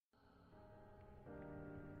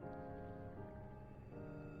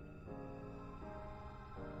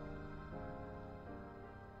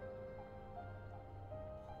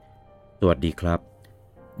สวัสดีครับ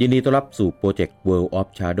ยินดีต้อนรับสู่โปรเจกต์ World of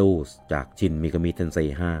Shadows จากชินมิกามิเทนไซ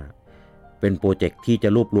5เป็นโปรเจกต์ที่จะ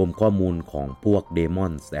รวบรวมข้อมูลของพวก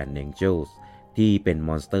Demons and Angels ที่เป็นม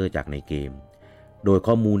อนสเตอร์จากในเกมโดย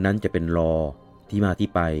ข้อมูลนั้นจะเป็นลอที่มาที่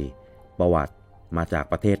ไปประวัติมาจาก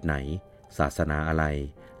ประเทศไหนศาสนาอะไร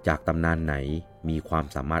จากตำนานไหนมีความ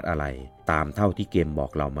สามารถอะไรตามเท่าที่เกมบอ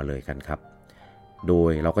กเรามาเลยกันครับโด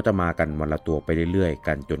ยเราก็จะมากันวันละตัวไปเรื่อยๆ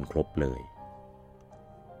กันจนครบเลย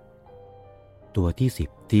ตัวที่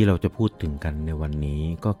10ที่เราจะพูดถึงกันในวันนี้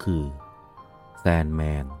ก็คือแซนแม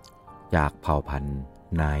นจากเผ่าพันธุ์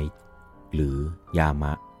ไนท์หรือยาม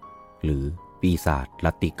ะหรือปีศาจ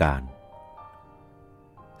ลัตติการ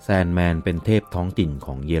แซนแมนเป็นเทพท้องถิ่นข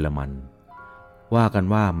องเยอรมันว่ากัน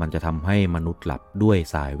ว่ามันจะทำให้มนุษย์หลับด้วย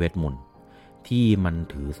สายเวทมนต์ที่มัน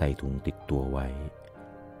ถือใส่ถุงติดตัวไว้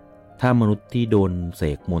ถ้ามนุษย์ที่โดนเส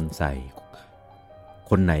กมนต์ใส่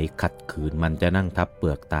คนไหนขัดขืนมันจะนั่งทับเป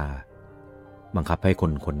ลือกตาบังคับให้ค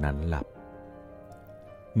นคนนั้นหลับ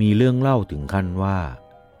มีเรื่องเล่าถึงขั้นว่า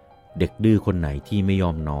เด็กดื้อคนไหนที่ไม่ยอ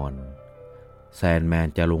มนอนแซนแมน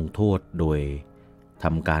จะลงโทษโดยท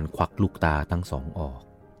ำการควักลูกตาทั้งสองออก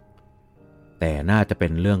แต่น่าจะเป็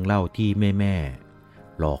นเรื่องเล่าที่แม่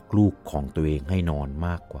หลอกลูกของตัวเองให้นอนม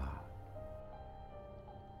ากกว่า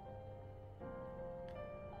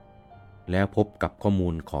แล้วพบกับข้อมู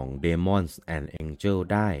ลของ Demons and Angels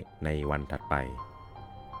ได้ในวันถัดไป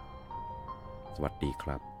สวัสดีค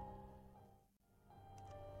รับ